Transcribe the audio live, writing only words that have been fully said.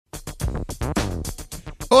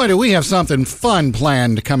Boy, do we have something fun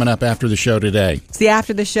planned coming up after the show today. It's the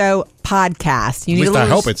After the Show podcast. You need least a I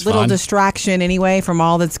little, hope it's little fun. distraction anyway from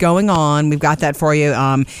all that's going on. We've got that for you.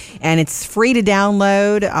 And it's free to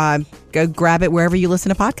download. Go grab it wherever you listen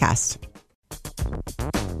to podcasts.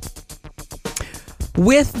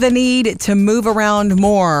 With the need to move around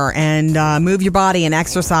more and move your body and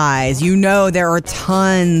exercise, you know there are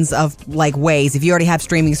tons of ways. If you already have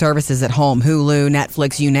streaming services at home, Hulu,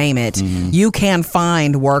 Netflix, you name it, you can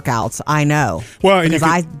find workouts. I know. Well, because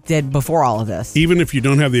I did before all of this. Even if you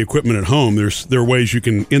don't have the equipment at home, there are ways you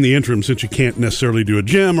can, in the interim, since you can't necessarily do a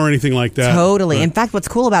gym or anything like that. Totally. Right. In fact, what's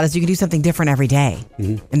cool about it is you can do something different every day,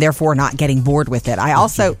 and therefore not getting bored with it. I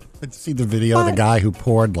also... Did you see the video of the guy who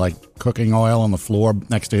poured cooking oil on the floor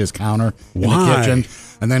next to his counter in Why? the kitchen?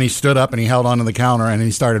 And then he stood up and he held onto the counter and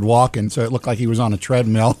he started walking, so it looked like he was on a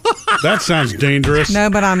treadmill. That sounds dangerous.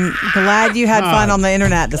 No, but I'm glad you had fun on the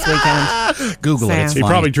internet this weekend. Google Sam. it. It's He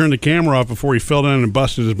funny. probably turned the camera off before he fell down and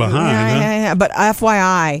busted his behind. Yeah. But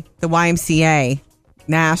FYI, the YMCA,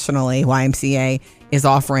 nationally, YMCA is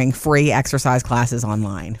offering free exercise classes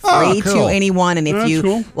online. Free cool. to anyone. And if That's you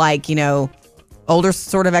cool. older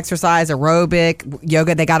sort of exercise, aerobic,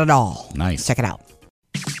 yoga, they got it all. Nice. Check it out.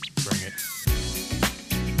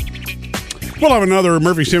 We'll have another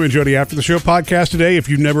Murphy, Sam, and Jody After the Show podcast today. If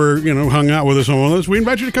you've never, hung out with us on one of those, we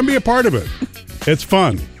invite you to come be a part of it. It's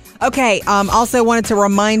fun. Okay, also wanted to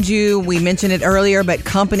remind you, we mentioned it earlier, but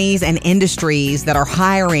companies and industries that are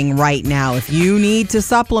hiring right now, if you need to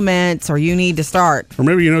supplement or you need to start. Or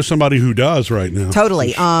maybe you know somebody who does right now.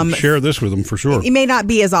 Totally. Share this with them for sure. It may not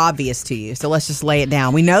be as obvious to you, so let's just lay it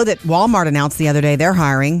down. We know that Walmart announced the other day they're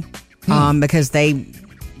hiring because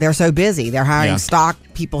they're so busy. They're hiring stock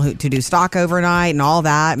people to do stock overnight and all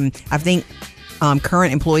that. And I think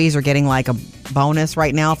current employees are getting a bonus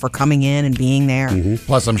right now for coming in and being there.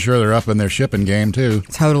 Plus, I'm sure they're up in their shipping game, too.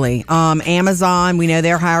 Totally. Amazon, we know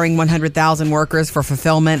they're hiring 100,000 workers for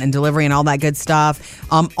fulfillment and delivery and all that good stuff.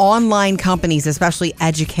 Online companies, especially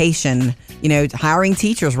education, hiring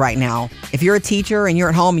teachers right now. If you're a teacher and you're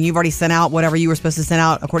at home and you've already sent out whatever you were supposed to send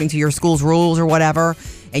out according to your school's rules or whatever,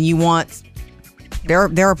 and you want, there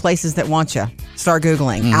are places that want you. Start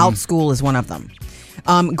Googling. OutSchool is one of them.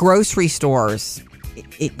 Grocery stores,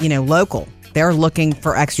 local. They're looking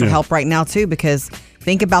for extra help right now, too, because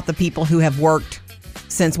think about the people who have worked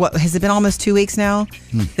since, what, has it been almost 2 weeks now?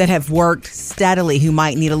 That have worked steadily, who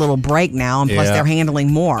might need a little break now, and plus they're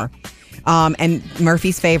handling more. And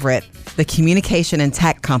Murphy's favorite, the communication and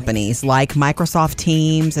tech companies like Microsoft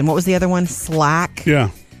Teams, and what was the other one? Slack. Yeah.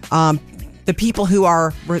 The people who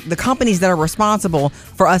are, the companies that are responsible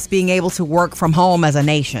for us being able to work from home as a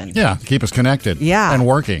nation. Yeah, keep us connected. Yeah. And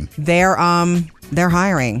working. They're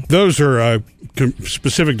hiring. Those are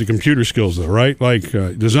specific to computer skills, though, right? Like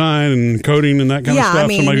design and coding and that kind of stuff. Yeah, I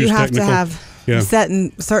mean, Somebody you who's have technical. to have a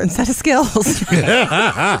certain set of skills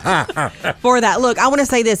for that. Look, I want to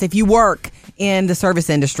say this. If you work in the service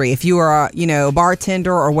industry, if you are a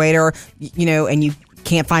bartender or waiter, and you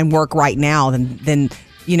can't find work right now, then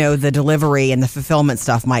the delivery and the fulfillment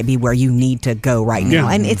stuff might be where you need to go right now.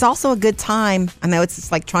 Yeah. And it's also a good time. I know it's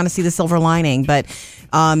just like trying to see the silver lining, but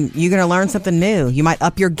you're going to learn something new. You might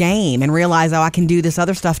up your game and realize, I can do this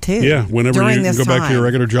other stuff too. Yeah, whenever during you this go back to your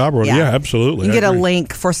regular job. Or yeah, absolutely. You can get I a agree.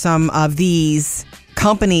 link for some of these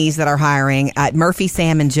companies that are hiring at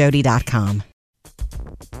murphysamandjody.com.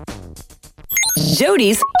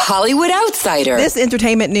 Jody's Hollywood Outsider. This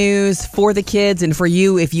entertainment news for the kids and for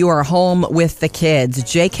you if you are home with the kids.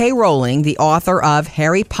 J.K. Rowling, the author of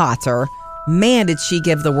Harry Potter, man, did she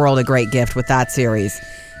give the world a great gift with that series.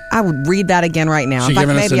 I would read that again right now. She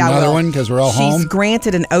giving us another one because we're all home? She's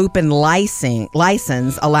granted an open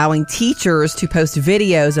license allowing teachers to post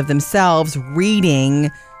videos of themselves reading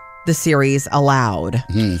the series aloud.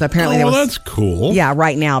 So apparently there was, that's cool. yeah,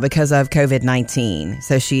 right now because of COVID-19.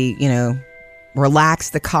 So she,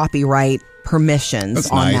 relaxed the copyright permissions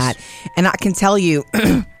That's on nice. that. And I can tell you,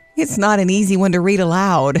 it's not an easy one to read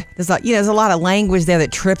aloud. There's a lot of language there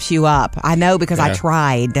that trips you up. I know because I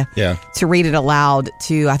tried to read it aloud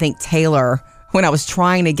to, I think, Taylor when I was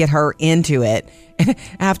trying to get her into it. And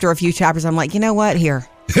after a few chapters, I'm like, you know what? Here.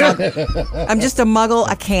 I'm just a muggle.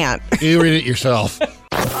 I can't. You read it yourself.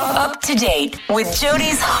 Up to date with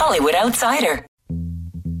Jody's Hollywood Outsider.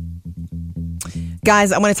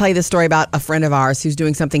 Guys, I want to tell you this story about a friend of ours who's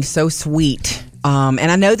doing something so sweet. And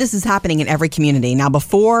I know this is happening in every community. Now,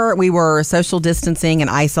 before we were social distancing and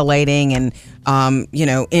isolating and,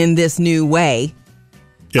 in this new way,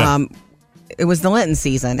 it was the Lenten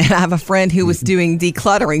season. And I have a friend who was doing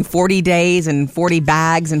decluttering 40 days and 40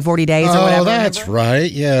 bags in 40 days or whatever. Oh, that's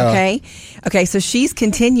right. Yeah. Okay, so she's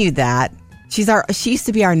continued that. She used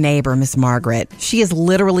to be our neighbor, Miss Margaret. She is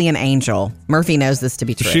literally an angel. Murphy knows this to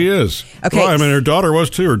be true. She is. Okay. Well, I mean, her daughter was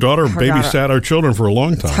too. Her daughter babysat our children for a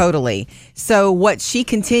long time. Totally. So what she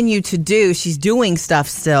continued to do, she's doing stuff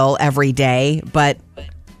still every day, but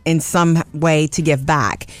in some way to give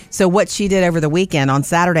back. So what she did over the weekend on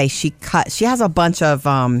Saturday, she has a bunch of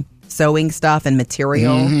sewing stuff and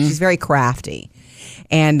material. She's very crafty.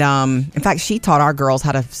 And in fact, she taught our girls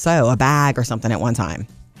how to sew a bag or something at one time.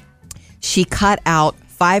 She cut out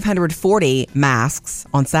 540 masks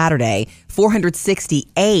on Saturday,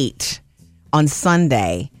 468 on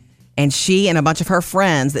Sunday. And she and a bunch of her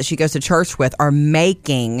friends that she goes to church with are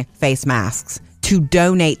making face masks to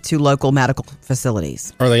donate to local medical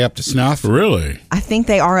facilities. Are they up to snuff? Really? I think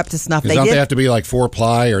they are up to snuff. Don't they have to be like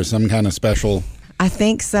 4-ply or some kind of special? I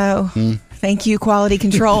think so. Thank you, quality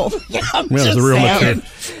control. Yeah, it's a real material.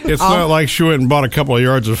 It's not like she went and bought a couple of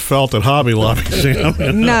yards of felt at Hobby Lobby.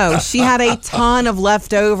 No, she had a ton of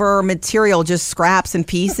leftover material, just scraps and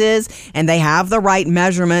pieces, and they have the right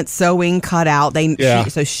measurement, sewing, cut out.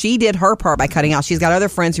 So she did her part by cutting out. She's got other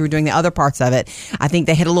friends who were doing the other parts of it. I think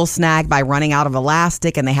they hit a little snag by running out of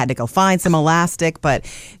elastic, and they had to go find some elastic. But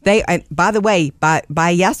by the way, by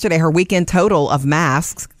yesterday, her weekend total of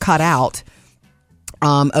masks cut out.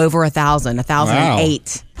 Over 1,000,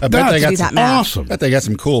 1,008. I bet they got some awesome. I bet they got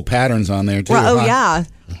some cool patterns on there too. Well, yeah.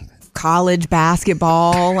 College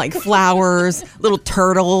basketball, like flowers, little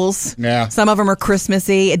turtles. Yeah. Some of them are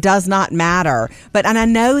Christmassy. It does not matter. And I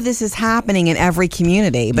know this is happening in every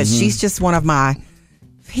community, but she's just one of my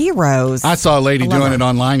heroes. I saw a lady doing it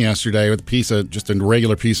online yesterday with just a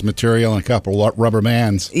regular piece of material and a couple of rubber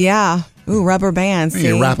bands. Yeah. Ooh, rubber bands.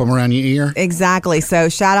 You wrap them around your ear. Exactly. So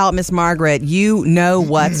shout out Miss Margaret. You know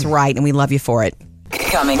what's right, and we love you for it.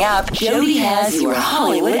 Coming up, Jody has your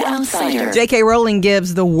Hollywood Outsider. J.K. Rowling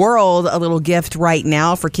gives the world a little gift right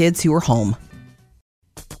now for kids who are home.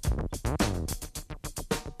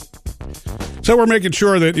 So we're making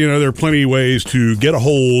sure that, there are plenty of ways to get a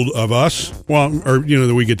hold of us,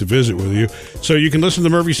 that we get to visit with you. So you can listen to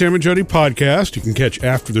the Murphy, Sam, and Jody podcast. You can catch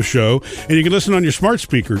after the show. And you can listen on your smart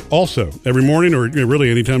speaker also every morning or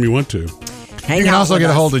really anytime you want to. You can also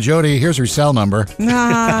get a hold of Jody. Here's her cell number.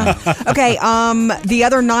 Okay. The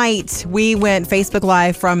other night we went Facebook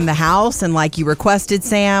Live from the house, and like you requested,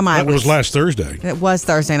 Sam, That was last Thursday. It was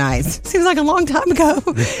Thursday night. Seems like a long time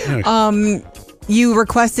ago. You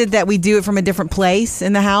requested that we do it from a different place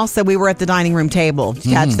in the house, so we were at the dining room table. Did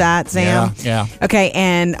you catch that, Sam? Yeah. Okay,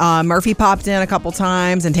 and Murphy popped in a couple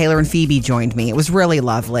times, and Taylor and Phoebe joined me. It was really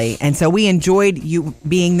lovely, and so we enjoyed you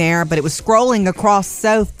being there, but it was scrolling across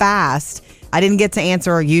so fast, I didn't get to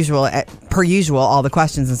answer per usual, all the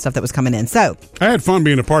questions and stuff that was coming in. So I had fun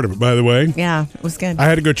being a part of it, by the way. Yeah, it was good. I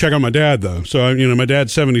had to go check on my dad, though. So, my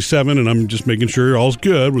dad's 77, and I'm just making sure all's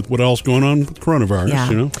good with what else going on with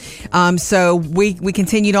coronavirus, Yeah. So we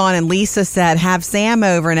continued on, and Lisa said, have Sam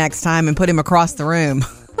over next time and put him across the room.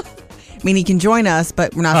 I mean, he can join us,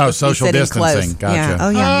 but we're not supposed to be social sitting distancing. close. Gotcha. Yeah. Oh,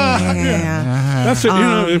 yeah. That's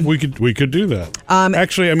it. We could do that.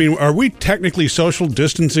 Actually, are we technically social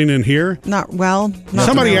distancing in here? Not Somebody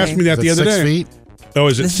really. asked me that the other day. 6 feet? Oh,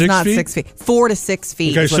 is it This 6 is not feet? 6 feet. 4 to 6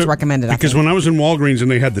 feet is what's recommended. Because when I was in Walgreens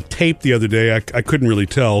and they had the tape the other day, I couldn't really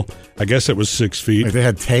tell. I guess it was 6 feet. Wait, they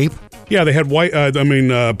had tape? Yeah, they had white.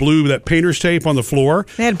 Blue, that painter's tape on the floor.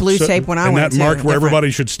 They had blue tape when I went. And that marked where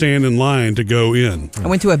everybody should stand in line to go in. I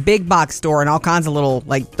went to a big box store and all kinds of little,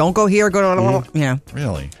 don't go here, go to,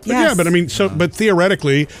 Really? Yes. But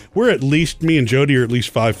theoretically, we're at least, me and Jody are at least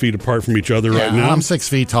 5 feet apart from each other right now. I'm 6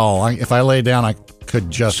 feet tall. If I lay down, I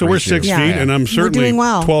could just So we're reach 6 you. feet, and I'm certainly doing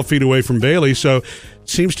well. 12 feet away from Bailey. So it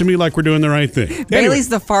seems to me like we're doing the right thing. Bailey's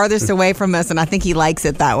the farthest away from us, and I think he likes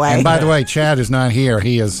it that way. And by the way, Chad is not here.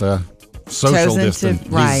 He is social Chosen distant. to-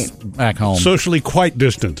 right. He's back home. Socially quite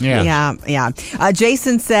distant. Yeah. Yeah.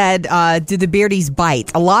 Jason said, did the beardies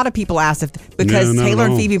bite? A lot of people asked because No, not Taylor at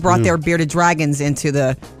and all. Phoebe brought their bearded dragons into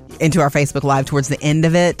our Facebook Live towards the end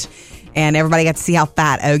of it. And everybody got to see how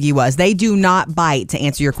fat Ogie was. They do not bite, to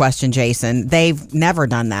answer your question, Jason. They've never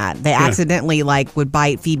done that. They accidentally would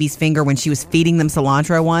bite Phoebe's finger when she was feeding them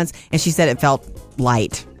cilantro once, and she said it felt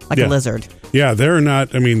light, like a lizard. Yeah, they're not.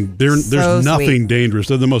 There's So nothing sweet. dangerous.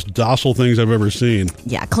 They're the most docile things I've ever seen.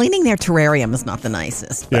 Yeah, cleaning their terrarium is not the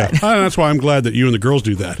nicest. Yeah, But. that's why I'm glad that you and the girls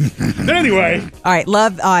do that. Anyway, All right,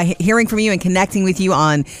 love hearing from you and connecting with you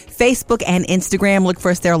on Facebook and Instagram. Look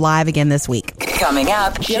for us there live again this week. Coming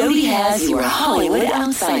up, Jody has your Hollywood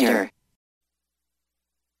Outsider.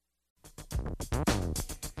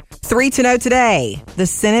 3 to know today. The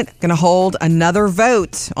Senate going to hold another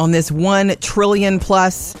vote on this $1 trillion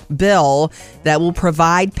plus bill that will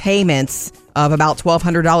provide payments of about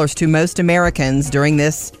 $1,200 to most Americans during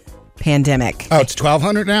this pandemic. Oh, it's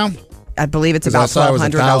 $1,200 now? I believe it's about I saw it was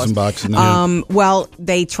 $1,200. $1,000. Well,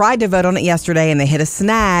 they tried to vote on it yesterday, and they hit a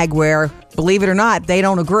snag where, believe it or not, they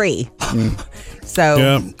don't agree. So,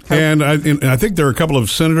 Yeah, and I think there are a couple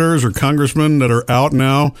of senators or congressmen that are out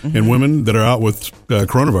now, and women that are out with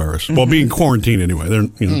coronavirus. Well, being quarantined anyway. They're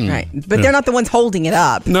right, but they're not the ones holding it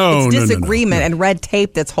up. No, it's no, disagreement and red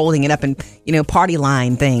tape that's holding it up, and party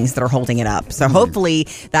line things that are holding it up. So hopefully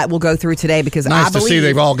that will go through today, because Nice I to believe see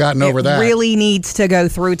they've all gotten over that. It really needs to go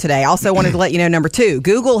through today. Also wanted to let you know, number 2,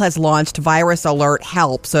 Google has launched Virus Alert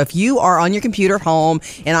Help. So if you are on your computer home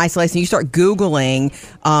in isolation, you start Googling,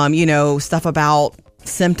 stuff about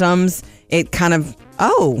symptoms, it kind of,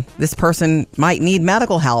 this person might need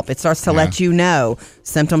medical help. It starts to let you know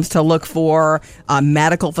symptoms to look for.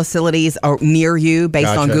 Medical facilities are near you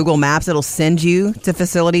based on Google Maps. It'll send you to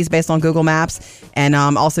facilities based on Google Maps, and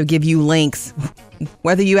also give you links,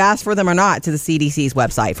 whether you ask for them or not, to the CDC's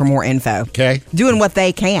website for more info. Okay. Doing what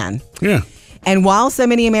they can. Yeah. And while so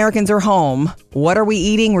many Americans are home, what are we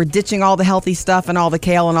eating? We're ditching all the healthy stuff and all the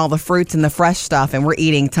kale and all the fruits and the fresh stuff, and we're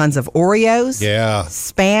eating tons of Oreos. Yeah.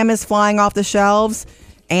 Spam is flying off the shelves,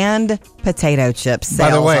 and potato chips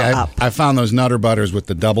sales By the way, are up. I found those Nutter Butters with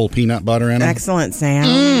the double peanut butter in them. Excellent,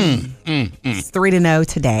 Sam. It's 3-0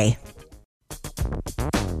 today.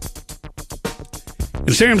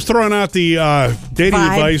 And Sam's throwing out the dating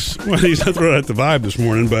Vibe. advice. Well, he's not throwing out the vibe this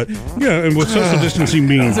morning, but and with social distancing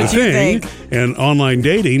being the what you thing, think. and online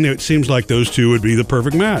dating, it seems like those two would be the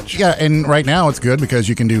perfect match. Yeah, and right now it's good because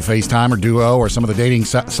you can do FaceTime or Duo, or some of the dating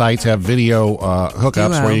sites have video hookups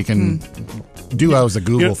Duo. where you can. Duo is a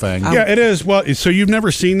Google thing. Yeah, it is. Well, so you've never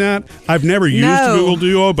seen that? I've never used No. Google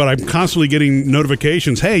Duo, but I'm constantly getting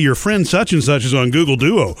notifications. Hey, your friend such and such is on Google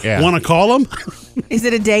Duo. Yeah. Want to call them? Is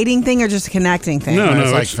it a dating thing or just a connecting thing? No,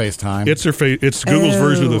 It's like it's FaceTime. It's their It's Google's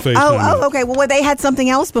version of the FaceTime. Oh, okay. Well, they had something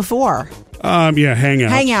else before. Yeah, Hangouts.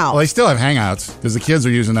 Hangout. Well, they still have Hangouts because the kids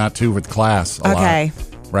are using that too with class a Okay. lot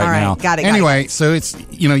right All right. now. Got it. Anyway, so it's,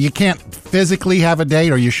 you can't physically have a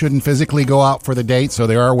date, or you shouldn't physically go out for the date. So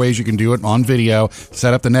there are ways you can do it on video.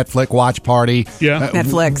 Set up the Netflix watch party. Yeah.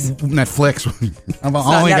 Netflix. Netflix.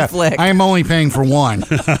 I am only paying for one.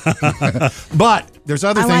 But there's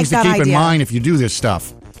other I like things to that keep in idea. mind if you do this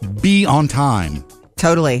stuff. Be on time.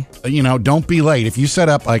 Totally. Don't be late. If you set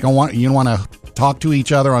up you want to talk to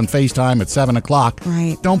each other on FaceTime at 7:00.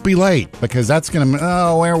 Right. Don't be late, because that's going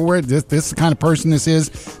to, this is the kind of person this is.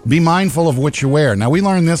 Be mindful of what you wear. Now, we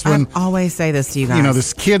learned this when, I always say this to you guys.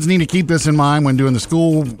 the kids need to keep this in mind when doing the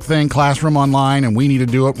school thing, classroom online, and we need to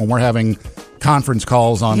do it when we're having conference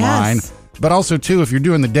calls online. Yes. But also, too, if you're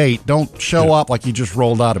doing the date, don't show up like you just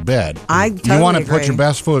rolled out of bed. I You totally want to put agree. your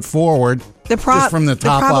best foot forward. Just from the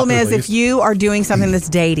top problem up, at is, if least. you are doing something that's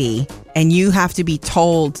datey and you have to be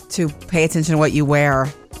told to pay attention to what you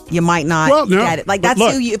wear, you might not get it. Like, but that's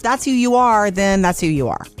look. if that's who you are, then that's who you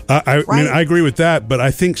are. I mean, Right. I agree with that, but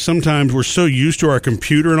I think sometimes we're so used to our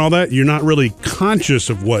computer and all that, you're not really conscious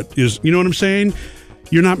of what is, you know what I'm saying?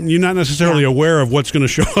 You're not necessarily aware of what's going to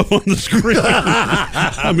show up on the screen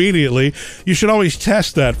immediately. You should always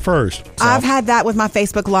test that first. I've had that with my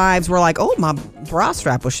Facebook Lives where, like, oh, my bra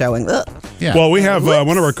strap was showing. Ugh. Yeah. Well, we have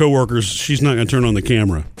one of our coworkers. She's not going to turn on the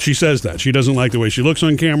camera. She says that she doesn't like the way she looks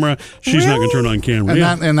on camera. She's not going to turn on camera.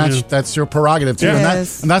 And that's your prerogative too. Yeah.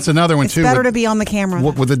 And that's another one It's too. better with, to be on the camera.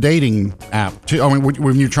 with the dating app too. I mean,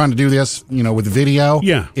 when you're trying to do this, with video.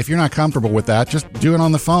 Yeah. If you're not comfortable with that, just do it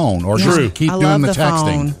on the phone, or True. just keep I doing love the the texting.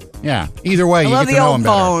 phone. Yeah. Either way, I you love get the to know old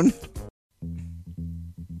them better. phone.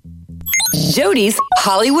 Jody's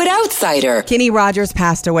Hollywood Outsider. Kenny Rogers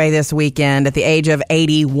passed away this weekend at the age of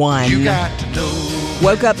 81.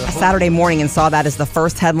 Woke up Saturday morning and saw that as the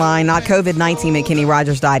first headline. Not COVID-19, but Kenny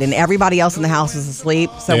Rogers died. And everybody else in the house was asleep.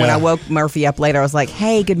 So when Yeah. I woke Murphy up later, I was like,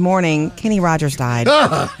 hey, good morning. Kenny Rogers died.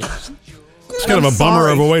 It's kind of a bummer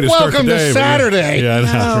of a way to start the Welcome to day. Saturday.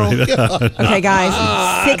 Yeah, right. Okay,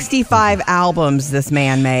 guys, 65 albums this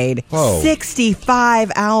man made. Whoa.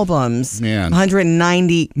 65 albums. Man.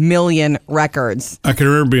 190 million records. I can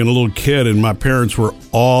remember being a little kid and my parents were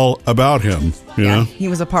all about him. You know? He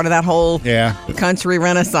was a part of that whole Yeah. country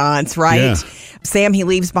renaissance, right? Yeah. Sam, he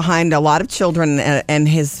leaves behind a lot of children and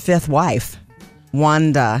his fifth wife,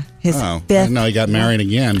 Wanda. His Oh, I fifth. didn't know he got married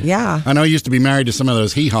again. Yeah. I know he used to be married to some of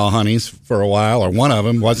those hee-haw honeys for a while, or one of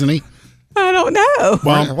them, wasn't he? I don't know.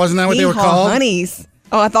 Well, wasn't that what they were Hee-haw called? honeys.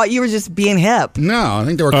 Oh, I thought you were just being hip. No, I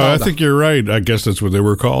think they were I called. think you're right. I guess that's what they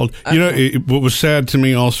were called. What was sad to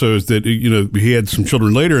me also is that, he had some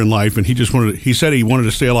children later in life and he said he wanted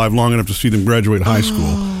to stay alive long enough to see them graduate high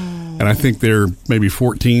school. and I think they're maybe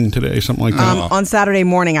 14 today, something like that. On Saturday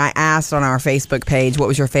morning, I asked on our Facebook page, what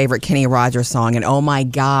was your favorite Kenny Rogers song? And oh my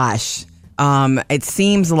gosh, it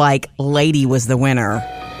seems like Lady was the winner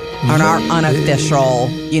on our unofficial,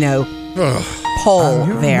 poll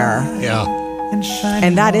there. Yeah.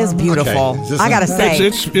 And that is beautiful. Okay. I gotta say,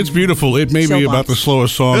 It's beautiful. It may be Chill about bumps. the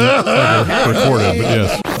slowest song ever recorded, but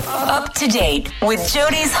yes. Up to date with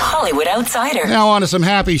Jody's Hollywood Outsider. Now on to some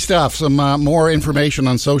happy stuff. Some more information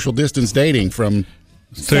on social distance dating from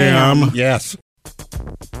Sam. Yes.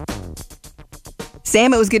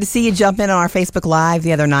 Sam, it was good to see you jump in on our Facebook Live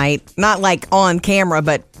the other night. Not like on camera,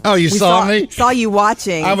 but Oh, you we saw me? Saw you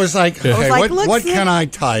watching. I was like, okay, like, look, what Sam- can I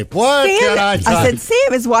type? What Sam, can I type? I said,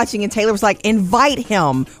 Sam is watching, and Taylor was like, invite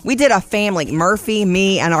him. We did a family, Murphy,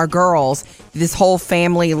 me, and our girls, this whole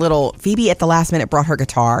family little, Phoebe at the last minute brought her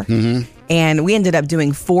guitar, and we ended up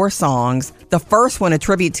doing 4 songs. The first one, a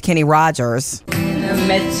tribute to Kenny Rogers. I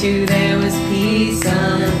met you, there was peace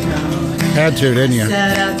unknown. Had to, didn't you?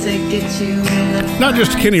 Set out to get you in the Not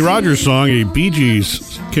just a Kenny Rogers song, a Bee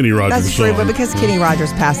Gees Kenny Rogers That's true, song. but because Kenny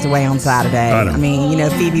Rogers passed away on Saturday, I know. I mean,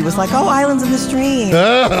 Phoebe was like, oh, Islands in the Stream.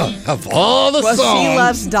 Of all the Well, songs. she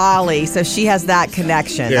loves Dolly, so she has that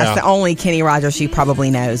connection. Yeah. That's the only Kenny Rogers she probably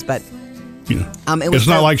knows, but it was It's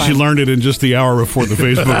not so like she fun. learned it in just the hour before the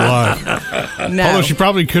Facebook Live. No. Although she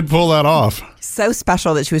probably could pull that off. So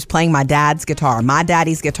special that she was playing my daddy's guitar,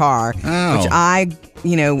 Oh. which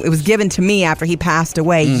it was given to me after he passed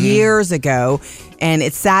away years ago, and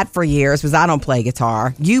it sat for years because I don't play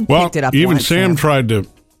guitar. You Well, picked it up even once, Sam tried to.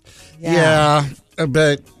 Yeah,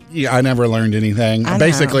 but I never learned anything. I know.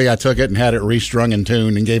 Basically, I took it and had it restrung and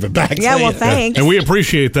tuned and gave it back to Yeah, you. well, thanks. And we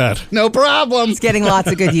appreciate that. No problem. It's getting lots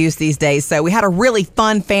of good use these days. So we had a really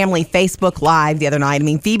fun family Facebook Live the other night. I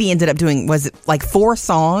mean, Phoebe ended up doing, was it like 4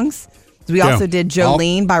 songs? We Yeah. also did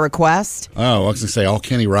Jolene by request. Oh, I was going to say all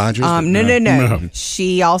Kenny Rogers. but No.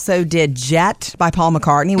 She also did Jet by Paul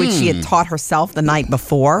McCartney, which she had taught herself the night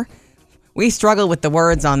before. We struggled with the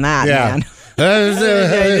words on that, Yeah. man.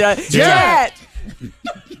 Jet. Jet!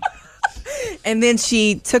 And then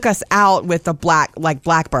she took us out with the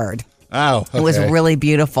Blackbird. Oh, okay. It was really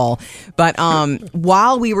beautiful. But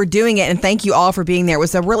while we were doing it, and thank you all for being there, it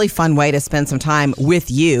was a really fun way to spend some time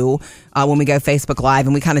with you when we go Facebook Live.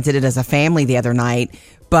 And we kind of did it as a family the other night.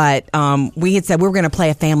 But we had said we were going to play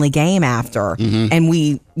a family game after. And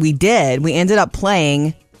we did. We ended up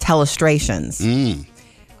playing Telestrations.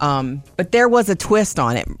 But there was a twist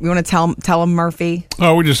on it. You want to tell them, Murphy?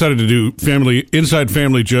 Oh, we decided to do inside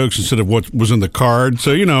family jokes instead of what was in the card.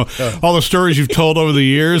 So, all the stories you've told over the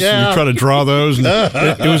years, Yeah. you try to draw those. And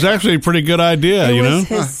it was actually a pretty good idea, It you know? was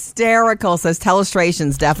hysterical. Says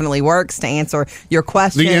Telestrations definitely works to answer your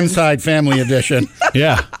questions. the Inside Family Edition.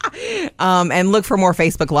 Yeah. And look for more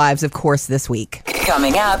Facebook Lives, of course, this week.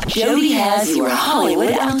 Coming up, Jody has your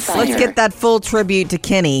Hollywood Outsider. Let's get that full tribute to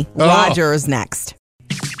Kenny Rogers next.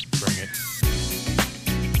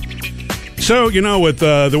 So, with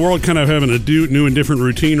the world kind of having a new and different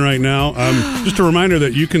routine right now, just a reminder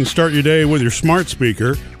that you can start your day with your smart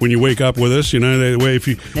speaker when you wake up with us. That way, if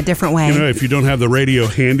you A different way. if you don't have the radio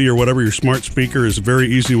handy or whatever, your smart speaker is a very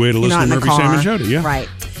easy way to You're listen not to in the Murphy, Sam, car. and Jody. Yeah, Right.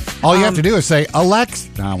 All you have to do is say, Alexa.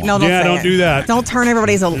 No, No, don't Yeah, say don't it. do that. Don't turn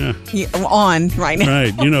everybody's on right now.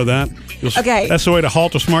 Right, you know that. Okay. That's the way to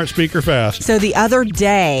halt a smart speaker fast. So the other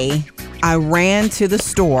day, I ran to the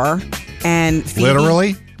store and Phoebe,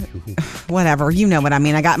 Literally? whatever, you know what I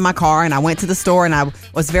mean. I got in my car and I went to the store and I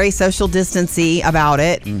was very social distancy about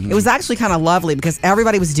it. It was actually kind of lovely because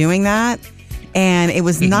everybody was doing that. And it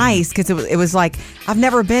was nice because it was like, I've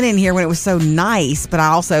never been in here when it was so nice, but I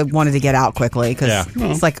also wanted to get out quickly because Yeah.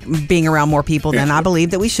 it's like being around more people than I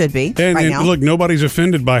believe that we should be And, right now. look, nobody's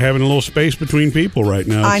offended by having a little space between people right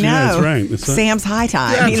now. I know. Yeah, that's right. It's Sam's high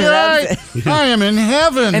time. That's You know, that's right. it. I am in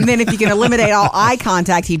heaven. And then if you can eliminate all eye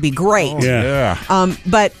contact, he'd be great. yeah.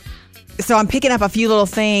 But so I'm picking up a few little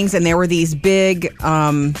things, and there were these big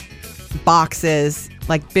boxes,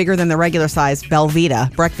 like bigger than the regular size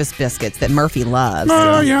Belvita breakfast biscuits that Murphy loves.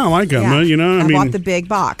 Oh, yeah, I like them. Yeah. I I mean, bought the big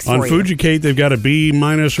box on for you. Fujicate, they've got a B-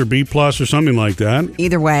 or B+ or something like that.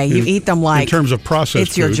 Either way, you eat them like in terms of processed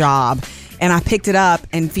it's your foods. job. And I picked it up,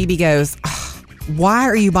 and Phoebe goes, "Why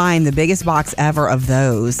are you buying the biggest box ever of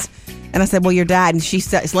those?" And I said, "Well, your dad." And she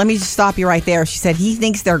said, "Let me just stop you right there." She said, "He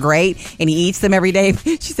thinks they're great, and he eats them every day."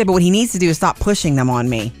 She said, "But what he needs to do is stop pushing them on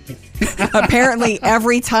me." Apparently,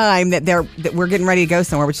 every time that we're getting ready to go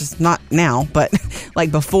somewhere, which is not now, but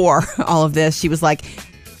like before all of this, she was like,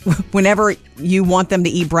 whenever you want them to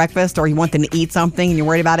eat breakfast or you want them to eat something and you're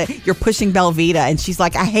worried about it, you're pushing Belvita. And she's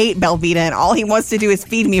like, I hate Belvita. And all he wants to do is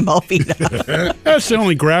feed me Belvita. That's the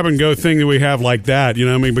only grab and go thing that we have like that, you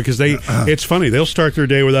know what I mean? Because it's funny, they'll start their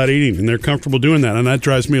day without eating and they're comfortable doing that. And that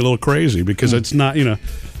drives me a little crazy because it's not, you know,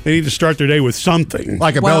 they need to start their day with something.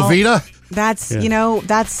 Like a Well, Belvita? That's, you know,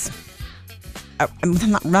 that's,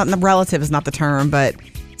 not relative is not the term, but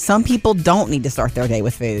some people don't need to start their day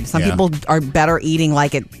with food. Some Yeah. people are better eating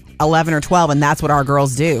like at 11 or 12, and that's what our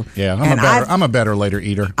girls do. Yeah, And I'm a better later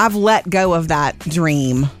eater. I've let go of that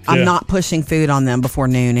dream. I'm Yeah. not pushing food on them before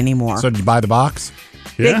noon anymore. So did you buy the box?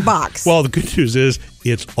 Big box. Well, the good news is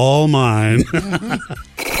it's all mine.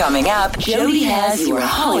 Coming up, Jody has your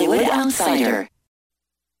Hollywood Outsider.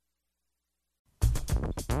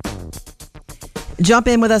 Jump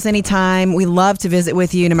in with us anytime. We love to visit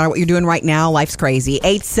with you no matter what you're doing right now. Life's crazy.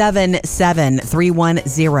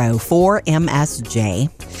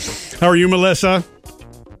 877-310-4MSJ. How are you, Melissa?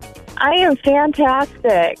 I am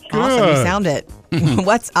fantastic. Awesome. You Good. sound it.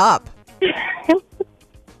 What's up?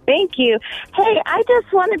 Thank you. Hey, I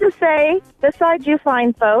just wanted to say, besides you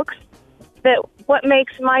fine folks, that what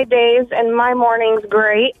makes my days and my mornings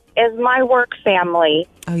great is my work family.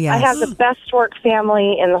 Oh, yes. I have the best work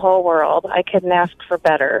family in the whole world. I couldn't ask for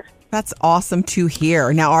better. That's awesome to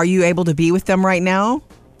hear. Now, are you able to be with them right now?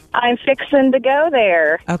 I'm fixing to go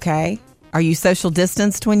there. Okay. Are you social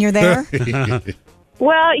distanced when you're there?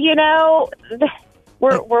 Well, you know,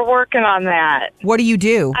 we're working on that. What do you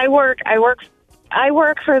do? I work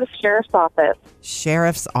for the sheriff's office.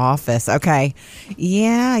 Sheriff's office. Okay.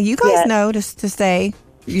 Yeah, you guys Yes. know to stay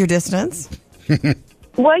your distance.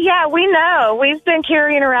 Well, yeah, we know. We've been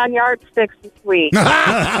carrying around yardsticks this week.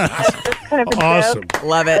 That's just kind of a Awesome. joke.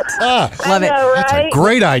 Love it. Ah, Love I know, it. that's a right?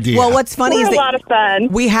 great idea. Well, what's funny We're is a that lot of fun.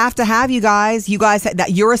 we have to have you guys. You guys,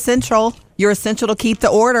 that you're essential. You're essential to keep the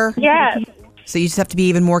order. Yes. So you just have to be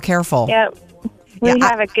even more careful. Yep. We Yeah,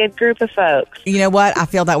 have a good group of folks. You know what? I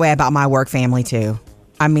feel that way about my work family too.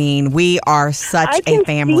 I mean, we are such I can a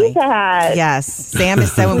family. see that. Yes, Sam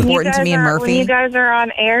is so When you important to guys me and are- Murphy. When you guys are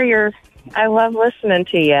on air, I love listening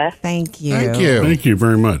to you. Thank you. Thank you. Thank you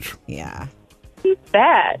very much. Yeah, You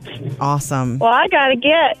bet. awesome. Well, I got to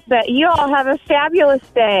get that. You all have a fabulous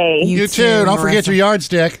day. You too. Don't forget your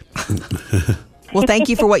yardstick. Well, thank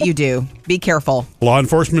you for what you do. Be careful. Law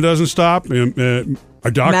enforcement doesn't stop. Our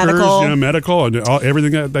doctors, Medical. medical, and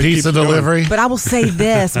everything that keeps Pizza going. delivery. But I will say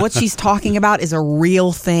this: what she's talking about is a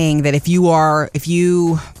real thing. That if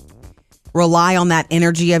you rely on that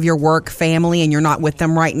energy of your work family and you're not with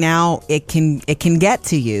them right now, it can get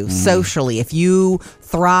to you socially. If you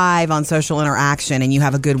thrive on social interaction and you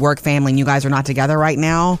have a good work family and you guys are not together right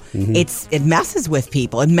now, it messes with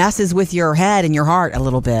people. It messes with your head and your heart a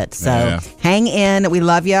little bit. So Yeah. hang in. We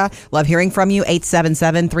love you. Love hearing from you.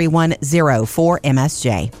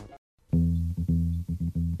 877-310-4MSJ.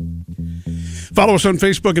 Follow us on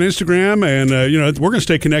Facebook and Instagram, and we're going to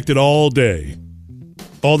stay connected all day.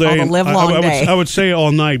 All day, All the and livelong I day. would say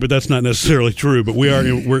all night, but that's not necessarily true. But we are.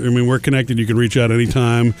 We're connected. You can reach out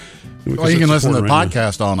anytime. Well, you can listen to the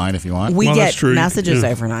podcast all night if you want. We Well, get that's true. messages Yeah.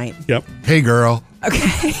 overnight. Yep. Hey, girl.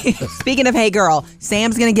 Okay. Speaking of Hey Girl,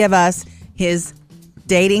 Sam's going to give us his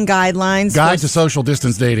dating guidelines. Guide for- to social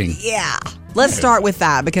distance dating. Yeah. Let's start with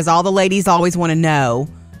that because all the ladies always want to know,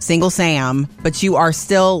 single Sam, but you are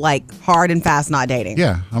still like hard and fast not dating.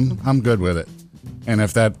 Yeah, I'm good with it. And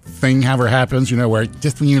if that thing ever happens, where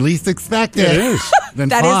just when you least expect it, It is. then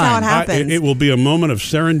That is fine. how it happens. It will be a moment of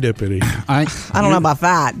serendipity. I don't know about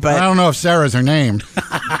that, I but don't know if Sarah's her name.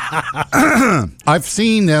 I've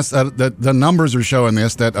seen this. The numbers are showing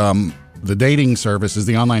this that the dating services,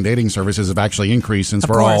 the online dating services, have actually increased since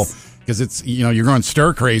we're all course. because it's you're going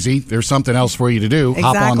stir crazy. There's something else for you to do.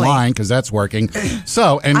 Hop Exactly. online because that's working.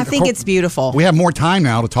 So and I think it's beautiful. We have more time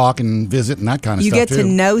now to talk and visit and that kind of you stuff get too. to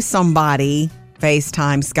know somebody,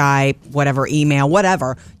 FaceTime, Skype, whatever, email,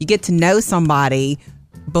 whatever. You get to know somebody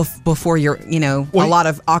before you're, a lot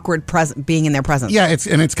of awkward being in their presence. Yeah,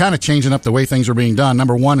 it's kind of changing up the way things are being done.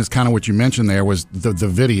 Number one is kind of what you mentioned there was the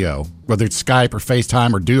video, whether it's Skype or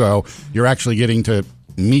FaceTime or Duo. You're actually getting to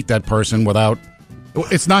meet that person without.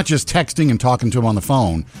 It's not just texting and talking to them on the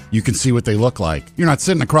phone. You can see what they look like. You're not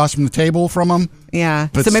sitting across from the table from them. Yeah.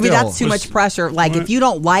 But So maybe still, that's too much pressure. Like if you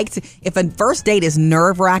don't like to, if a first date is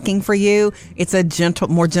nerve wracking for you, it's a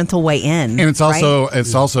more gentle way in. And it's right?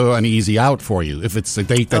 also an easy out for you. If it's a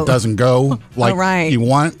date that doesn't go like right. you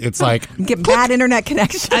want, it's like Get bad internet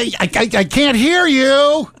connection. I can't hear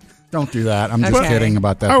you. Don't do that. I'm just Okay. kidding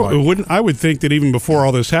about that part. I would think that even before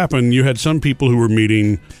all this happened, you had some people who were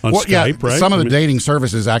meeting on Skype, right? Some of the I mean, dating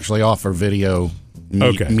services actually offer video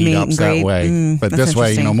meet, Okay. Meet meetups and that greet. way. But That's this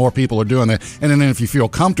way, interesting. more people are doing that. And then if you feel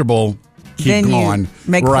comfortable, keep Then you going.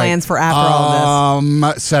 make plans for after all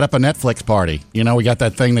this. Set up a Netflix party. We got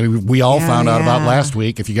that thing that we all found out about yeah. last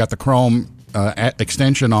week. If you got the Chrome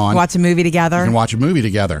extension on, Watch a movie together. you can watch a movie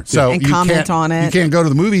together. So And you comment can't, on it. You can't go to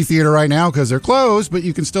the movie theater right now because they're closed, but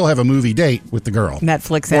you can still have a movie date with the girl.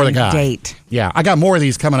 Netflix or the and guy. date. Yeah, I got more of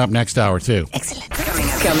these coming up next hour, too.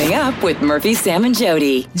 Coming up with Murphy, Sam, and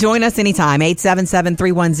Jody. Join us anytime,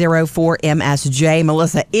 877-310-4MSJ.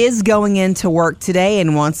 Melissa is going into work today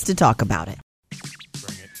and wants to talk about it.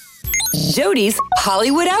 Jody's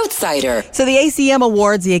Hollywood Outsider. So the ACM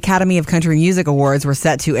Awards, the Academy of Country Music Awards, were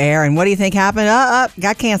set to air. And what do you think happened?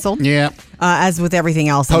 Got canceled. Yeah. As with everything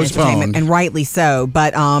else in Postponed. entertainment, and rightly so.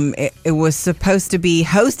 But it was supposed to be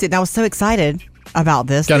hosted, and I was so excited about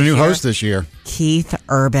this. Got a new year. host this year. Keith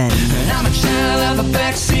Urban.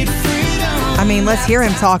 I mean, let's hear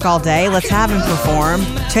him talk all day. Let's have him perform.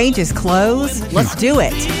 Change his clothes. Let's do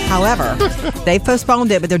it. However, they've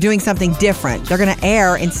postponed it, but they're doing something different. They're going to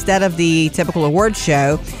air, instead of the typical award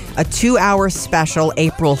show, a 2-hour special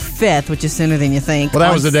April 5th, which is sooner than you think. Well,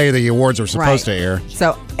 that was the day the awards were supposed to air.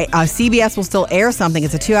 So CBS will still air something.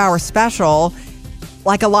 It's a 2-hour special.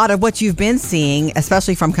 Like a lot of what you've been seeing,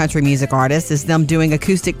 especially from country music artists, is them doing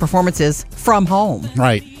acoustic performances from home.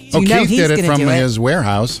 Right. So you know Keith he's did it gonna from do it. his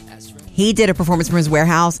warehouse. He did a performance from his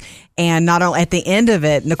warehouse, and not only at the end of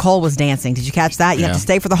it, Nicole was dancing. Did you catch that? You have Yeah. to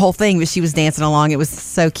stay for the whole thing, but she was dancing along. It was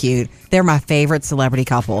so cute. They're my favorite celebrity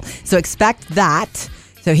couple. So expect that.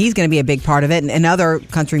 So he's going to be a big part of it, and other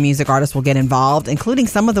country music artists will get involved, including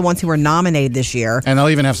some of the ones who were nominated this year. And they'll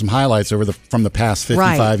even have some highlights from the past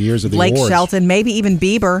 55 years of the Blake awards. Shelton, maybe even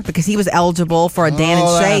Bieber, because he was eligible for a Dan and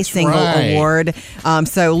Shay that's single right. award.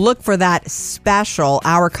 So look for that special,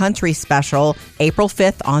 Our Country special, April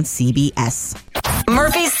 5th on CBS.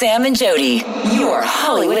 Murphy, Sam, and Jody. Your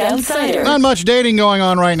Hollywood Outsider. Not much dating going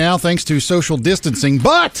on right now thanks to social distancing,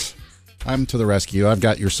 but I'm to the rescue. I've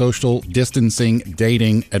got your social distancing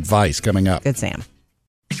dating advice coming up. Good, Sam.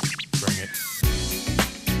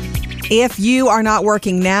 If you are not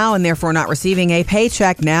working now and therefore not receiving a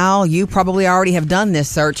paycheck now, you probably already have done this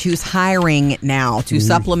search. Who's hiring now to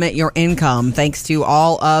supplement your income thanks to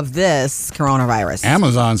all of this coronavirus?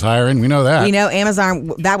 Amazon's hiring. We know that. You know,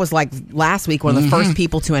 Amazon, that was like last week, one of the first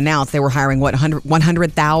people to announce they were hiring,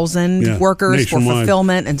 100,000 Yeah, workers for nationwide.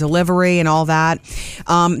 fulfillment and delivery and all that.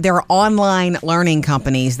 There are online learning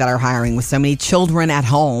companies that are hiring with so many children at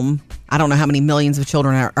home. I don't know how many millions of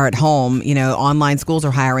children are at home. You know, online schools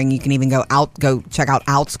are hiring. You can even go check out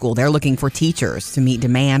OutSchool. They're looking for teachers to meet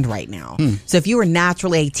demand right now. So if you were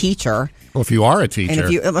naturally a teacher, Well, if you are a teacher.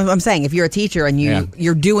 and I'm saying if you're a teacher and you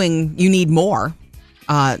need more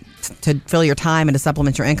to fill your time and to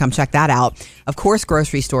supplement your income, check that out. Of course,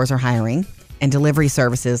 grocery stores are hiring and delivery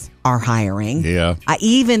services are hiring. Yeah. I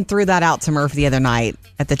even threw that out to Murph the other night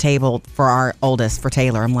at the table for our oldest, for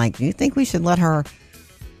Taylor. I'm like, do you think we should let her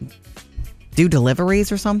do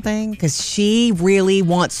deliveries or something? Because she really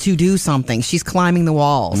wants to do something. She's climbing the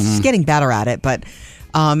walls. She's getting better at it. But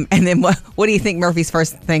and then what do you think Murphy's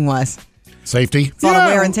first thing was? Safety? It's a lot of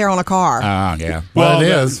wear and tear on a car. Yeah. Well, it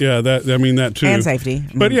is. That too. And safety.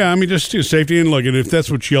 But yeah, I mean, just safety, and look, if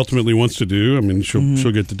that's what she ultimately wants to do, I mean,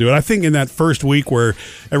 she'll get to do it. I think in that first week where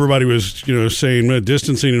everybody was, saying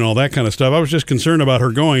distancing and all that kind of stuff, I was just concerned about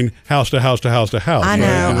her going house to house to house to house. I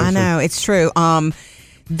know. It's true.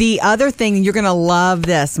 The other thing, you're going to love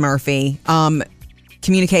this, Murphy.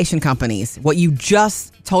 Communication companies. What you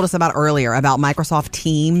just told us about earlier about Microsoft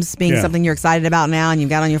Teams being something you're excited about now and you've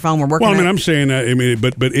got on your phone. We're working Well, I mean, on I'm saying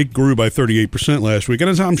that, but it grew by 38% last week, and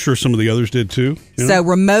I'm sure some of the others did too. So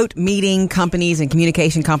remote meeting companies and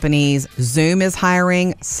communication companies, Zoom is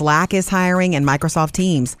hiring, Slack is hiring, and Microsoft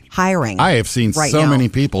Teams hiring. I have seen right so now. many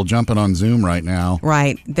people jumping on Zoom right now.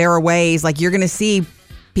 Right. There are ways, like you're going to see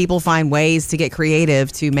people find ways to get creative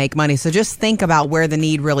to make money. So just think about where the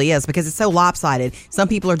need really is, because it's so lopsided. Some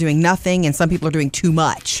people are doing nothing and some people are doing too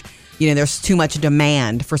much. There's too much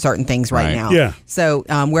demand for certain things right now. Yeah. So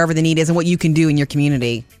wherever the need is and what you can do in your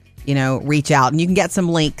community, reach out. And you can get some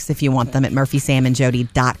links if you want them at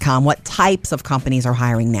murphysamandjody.com. What types of companies are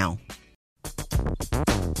hiring now?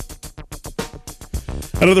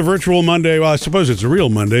 Another virtual Monday. Well, I suppose it's a real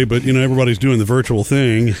Monday, but everybody's doing the virtual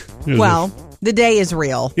thing. Well, the day is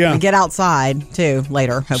real. Yeah. And get outside too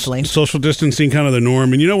later, hopefully. Social distancing kind of the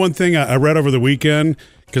norm. And one thing I read over the weekend,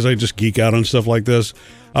 because I just geek out on stuff like this,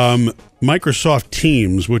 Microsoft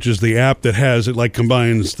Teams, which is the app that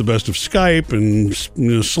combines the best of Skype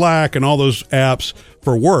and Slack and all those apps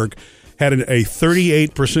for work, had a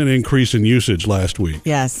 38% increase in usage last week.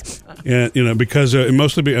 Yes. And, because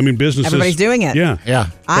mostly, businesses. Everybody's doing it. Yeah. Yeah.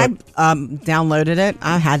 I downloaded it.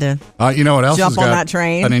 I had to. You know what else Jump has on got that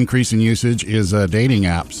train. an increase in usage is dating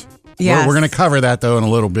apps. Yes. We're going to cover that, though, in a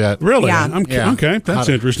little bit. Really? Yeah. Yeah. Okay. That's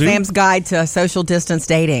interesting. Sam's Guide to Social Distance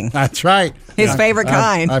Dating. That's right. His favorite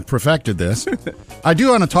kind. I've perfected this. I do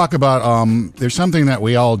want to talk about, there's something that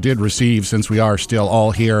we all did receive since we are still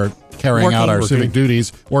all here carrying out our civic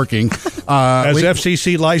duties, working. As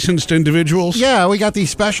FCC licensed individuals? Yeah, we got these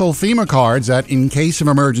special FEMA cards that in case of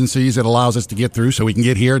emergencies, it allows us to get through so we can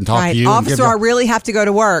get here and talk to you. Officer, I really have to go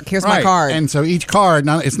to work. Here's my card. And so each card,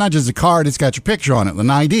 now it's not just a card, it's got your picture on it, an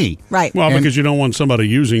ID. Right. Well, because you don't want somebody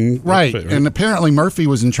using. Right. And apparently Murphy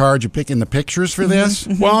was in charge of picking the pictures for this.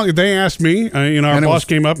 Well, they asked me, our boss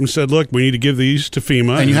came up and said, look, we need to give these to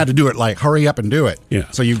FEMA. And you had to do it hurry up and do it. Yeah.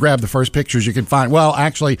 So you grab the first pictures you could find. Well,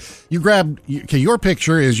 actually, you grabbed, your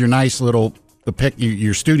picture is your nice little,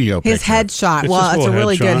 your studio picture. His headshot. It's Well, just a it's a little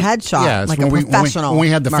really good headshot. headshot. Yeah, it's like a when professional. when we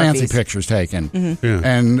had the Murphy's. fancy pictures taken. Yeah.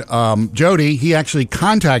 And Jody, he actually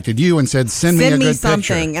contacted you and said, send me a good something.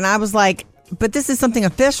 picture. And I was like, but this is something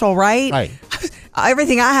official, right? Right.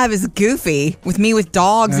 Everything I have is goofy with me with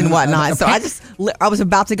dogs and whatnot. So I was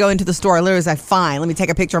about to go into the store. I literally said, fine, let me take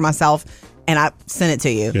a picture of myself. And I sent it to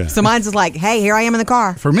you. Yeah. So mine's just like, hey, here I am in the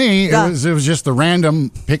car. For me, Duh. it was just the random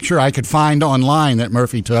picture I could find online that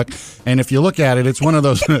Murphy took, and if you look at it, it's one of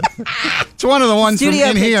those. It's one of the ones Studio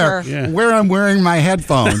from in here picture. where I'm wearing my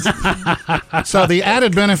headphones. So the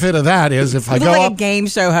added benefit of that is if I You go look like up, a game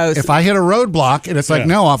show host. if I hit a roadblock, and it's like, Yeah.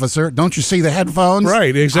 no, officer, don't you see the headphones?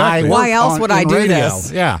 Right, exactly. I Why work else on- would I in do radio.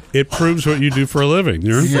 this? Yeah. It proves what you do for a living.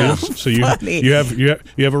 Yeah. So you funny. you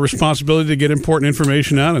have a responsibility to get important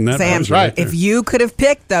information out, and that Sam, proves right there. if you could have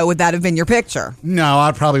picked, though, would that have been your picture? No,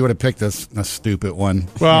 I probably would have picked a stupid one.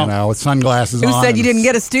 Well- with sunglasses Who on. said you didn't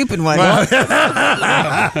get a stupid one? But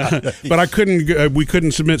I couldn't. We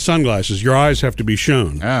couldn't submit sunglasses. Your eyes have to be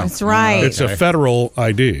shown. Oh, That's right. It's a federal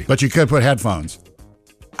ID. But you could put headphones.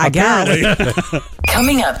 I guess.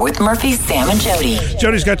 Coming up with Murphy, Sam, and Jody.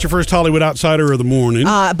 Jody's got your first Hollywood Outsider of the morning.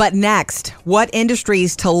 But next, what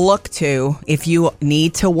industries to look to if you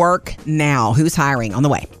need to work now? Who's hiring? On the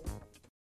way.